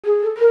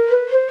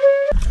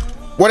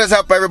What is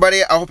up,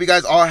 everybody? I hope you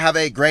guys all have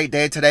a great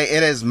day today.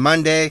 It is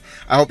Monday.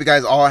 I hope you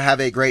guys all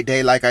have a great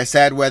day. Like I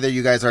said, whether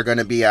you guys are going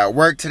to be at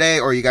work today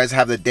or you guys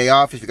have the day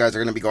off, if you guys are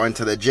going to be going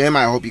to the gym,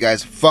 I hope you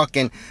guys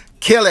fucking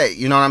kill it.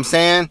 You know what I'm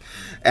saying?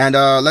 And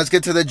let's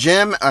get to the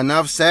gym.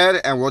 Enough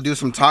said, and we'll do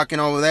some talking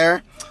over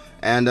there.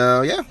 And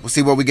yeah, we'll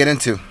see what we get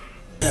into.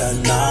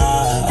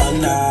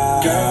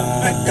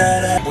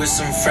 With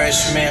some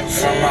fresh mint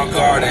from my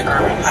garden.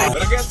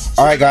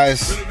 All right,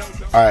 guys.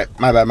 All right,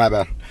 my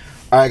bad.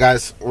 All right,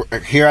 guys, we're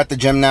here at the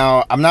gym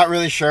now. I'm not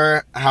really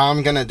sure how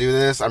I'm gonna do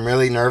this. I'm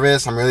really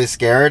nervous. I'm really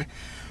scared.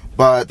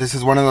 But this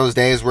is one of those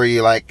days where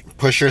you like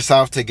push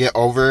yourself to get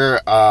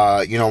over,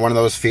 you know, one of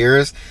those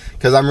fears.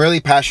 Because I'm really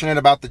passionate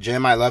about the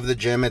gym. I love the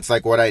gym. It's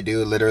like what I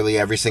do literally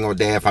every single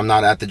day. If I'm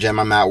not at the gym,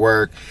 I'm at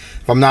work.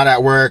 If I'm not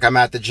at work, I'm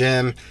at the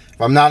gym.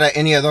 If I'm not at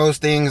any of those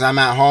things, I'm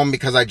at home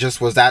because I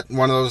just was at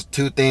one of those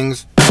two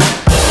things. You know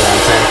what I'm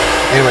saying?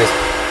 Anyways,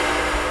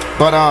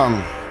 but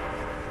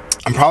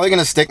I'm probably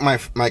gonna stick my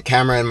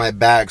camera in my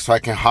bag so I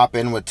can hop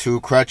in with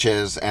two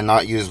crutches and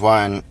not use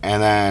one,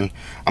 and then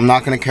I'm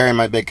not gonna carry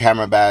my big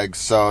camera bag,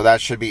 so that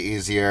should be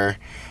easier.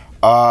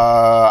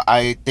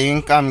 I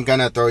think I'm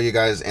gonna throw you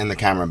guys in the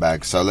camera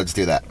bag, so let's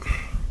do that.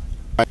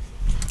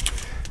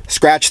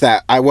 Scratch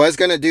that. I was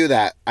gonna do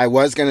that.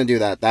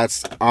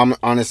 That's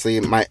honestly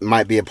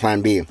might be a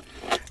plan B.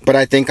 But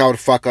I think I would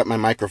fuck up my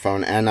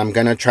microphone, and I'm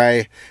gonna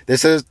try.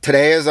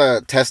 Today is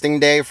a testing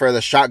day for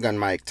the shotgun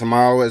mic.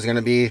 Tomorrow is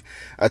gonna be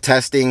a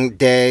testing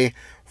day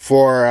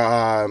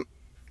for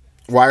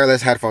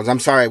wireless headphones. I'm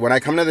sorry, when I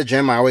come to the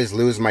gym, I always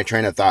lose my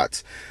train of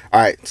thoughts.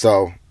 All right,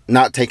 so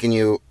not putting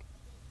you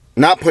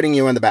in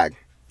the bag.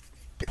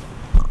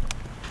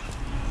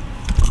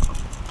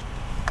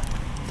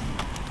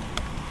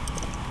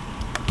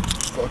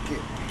 Fuck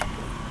it.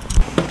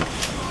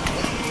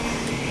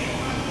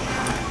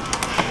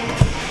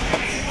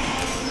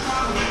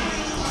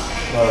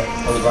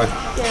 How's it going?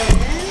 Good.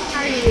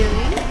 How are you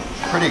doing?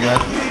 Pretty good.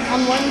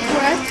 On one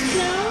crutch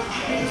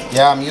now?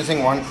 Yeah, I'm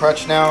using one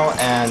crutch now,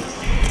 and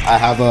I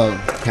have a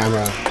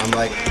camera. I'm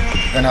like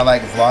gonna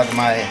like vlog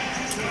my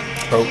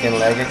broken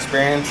leg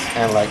experience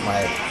and like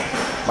my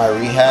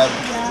rehab.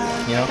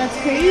 Yeah. You know? That's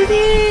crazy.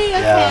 Okay.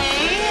 Yeah.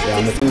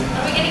 What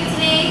are we getting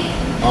today?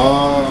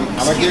 I'm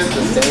gonna get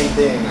the same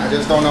thing. I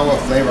just don't know what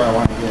flavor I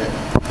want to get.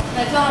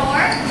 That's all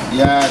work?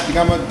 Yeah, I think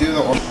I'm gonna do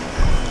the.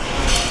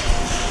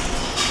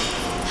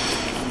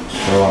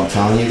 So I'm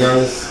telling you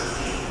guys,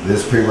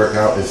 this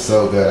pre-workout is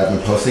so good. I've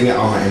been posting it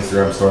on my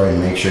Instagram story, and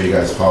make sure you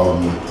guys follow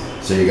me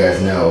so you guys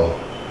know.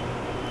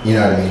 You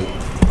know what I mean?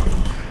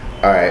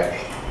 Alright.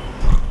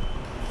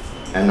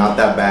 And not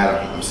that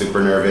bad. I'm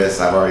super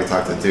nervous. I've already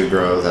talked to two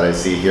girls that I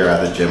see here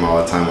at the gym all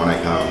the time when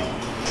I come.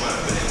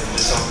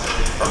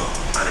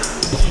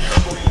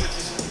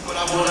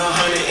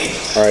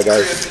 Alright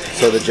guys,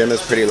 so the gym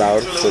is pretty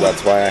loud, so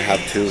that's why I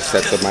have two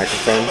sets of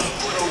microphones.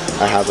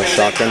 I have a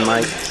shotgun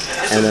mic,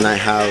 and then I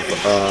have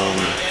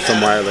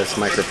some wireless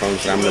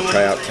microphones that I'm going to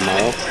try out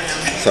tomorrow.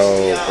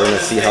 So we're going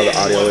to see how the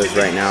audio is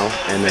right now,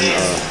 and then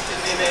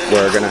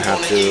we're going to have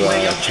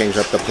to change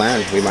up the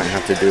plan. We might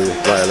have to do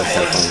wireless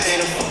headphones.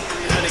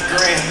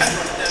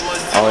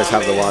 Always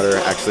have the water.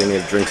 Actually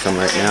need to drink some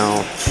right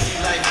now,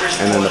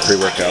 and then the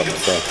pre-workout.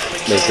 So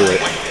let's do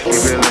it.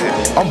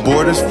 I'm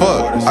bored as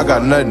fuck, I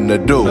got nothing to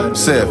do.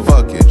 Said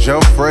fuck it,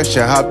 jump fresh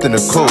and hopped in the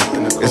coupe.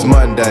 It's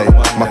Monday,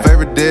 my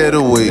favorite day of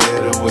the week.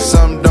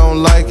 Some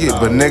don't like it,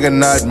 but nigga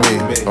not me.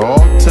 Oh,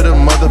 to the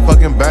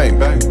motherfucking bank.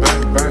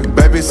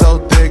 Baby so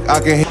thick, I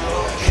can hear.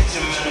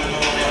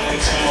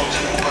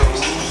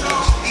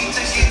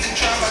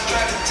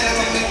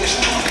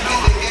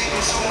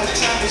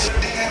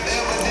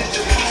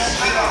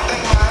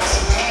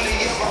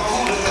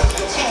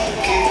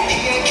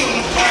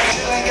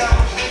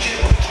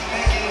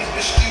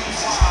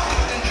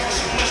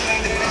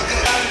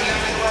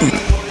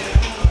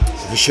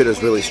 This shit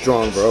is really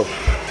strong, bro.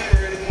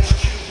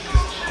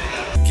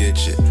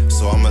 Get you,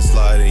 so I'ma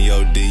slide in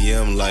your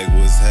DM like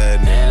what's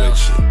happening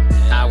with you.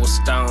 I was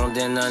stoned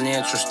and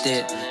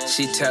uninterested.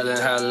 She telling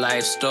her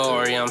life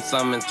story. I'm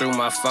thumbing through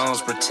my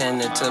phones,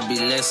 pretending to be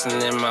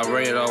listening. My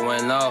radar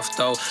went off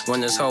though when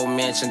this whole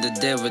mentioned the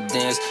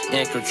dividends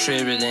and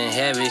contributing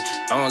heavy.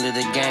 Only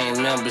the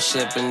gang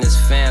membership in this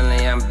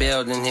family I'm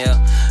building here.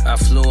 I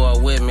flew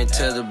up with me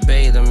to the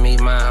bay to meet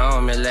my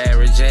homie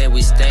Larry J.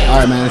 We stayed. All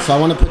right, man. So I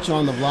want to put you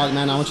on the vlog,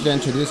 man. I want you to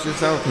introduce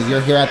yourself because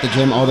you're here at the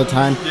gym all the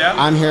time. Yeah.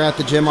 I'm here at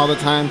the gym all the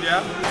time.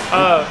 Yeah.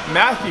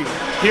 Matthew,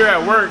 here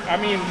at work. I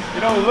mean,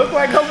 you don't look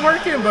like I'm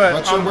working, but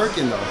But you're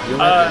working though. You're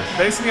working.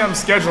 Basically, I'm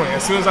scheduling.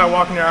 As soon as I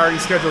walk in there, I already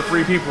scheduled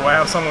 3 people. I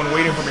have someone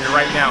waiting for me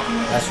right now.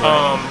 That's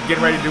right.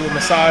 Getting ready to do a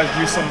massage,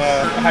 do some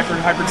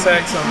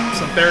hypertech,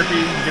 some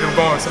therapy, get them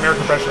going, some air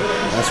compression.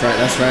 That's right.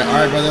 That's right. All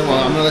right, brother.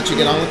 Well, I'm gonna let you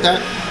get on with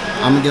that.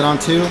 I'm gonna get on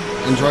too.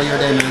 Enjoy your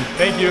day, man.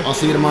 Thank you. I'll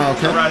see you tomorrow.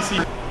 Okay. All right. See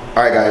you.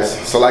 All right, guys.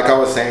 So like I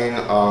was saying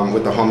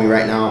with the homie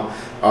right now,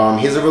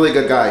 he's a really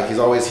good guy. He's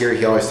always here.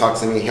 He always talks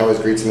to me. He always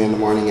greets me in the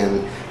morning,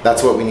 and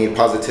that's what we need.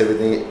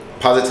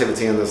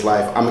 Positivity in this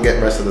life. I'm gonna get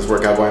the rest of this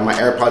workout going. My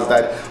AirPods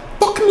died.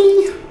 Fuck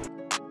me.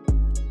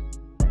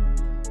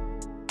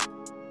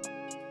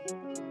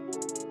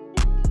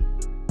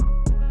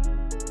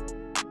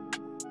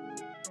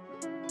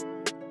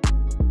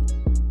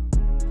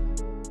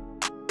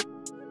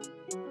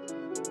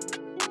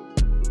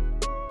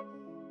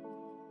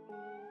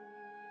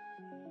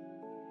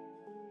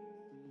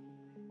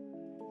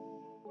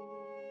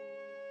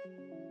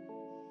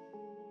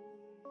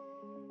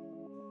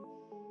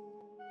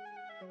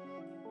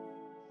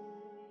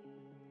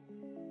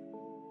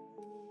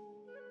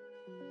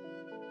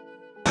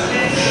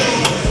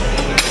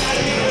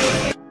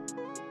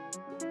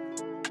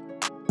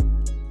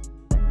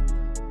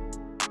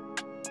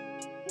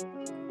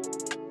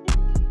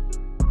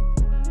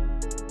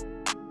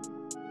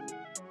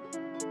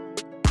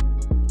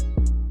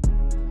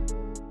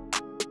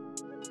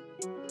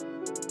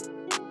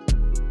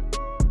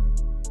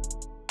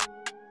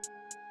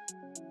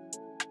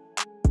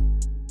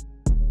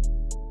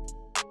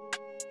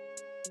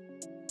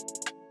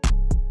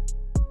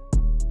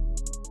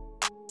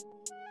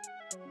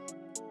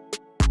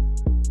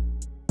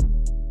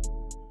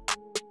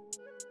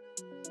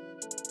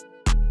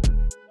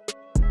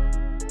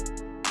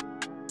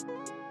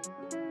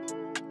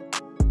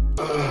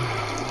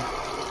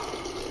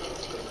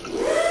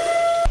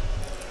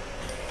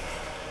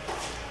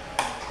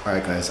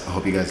 Alright guys, I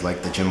hope you guys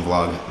like the gym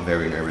vlog. I'm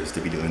very nervous to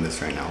be doing this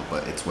right now,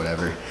 but it's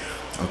whatever.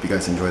 I hope you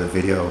guys enjoy the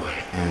video,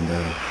 and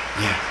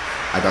yeah,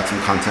 I got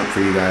some content for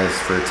you guys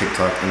for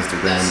TikTok,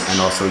 Instagram, and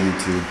also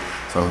YouTube.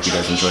 So I hope you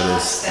guys enjoy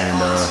this, and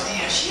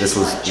this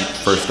was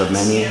first of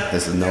many.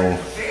 This is no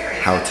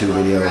how-to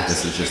video.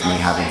 This is just me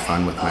having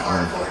fun with my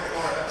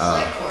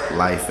own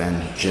life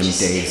and gym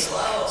days.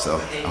 So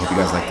I hope you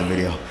guys like the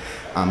video.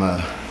 I'm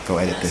gonna go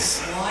edit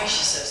this.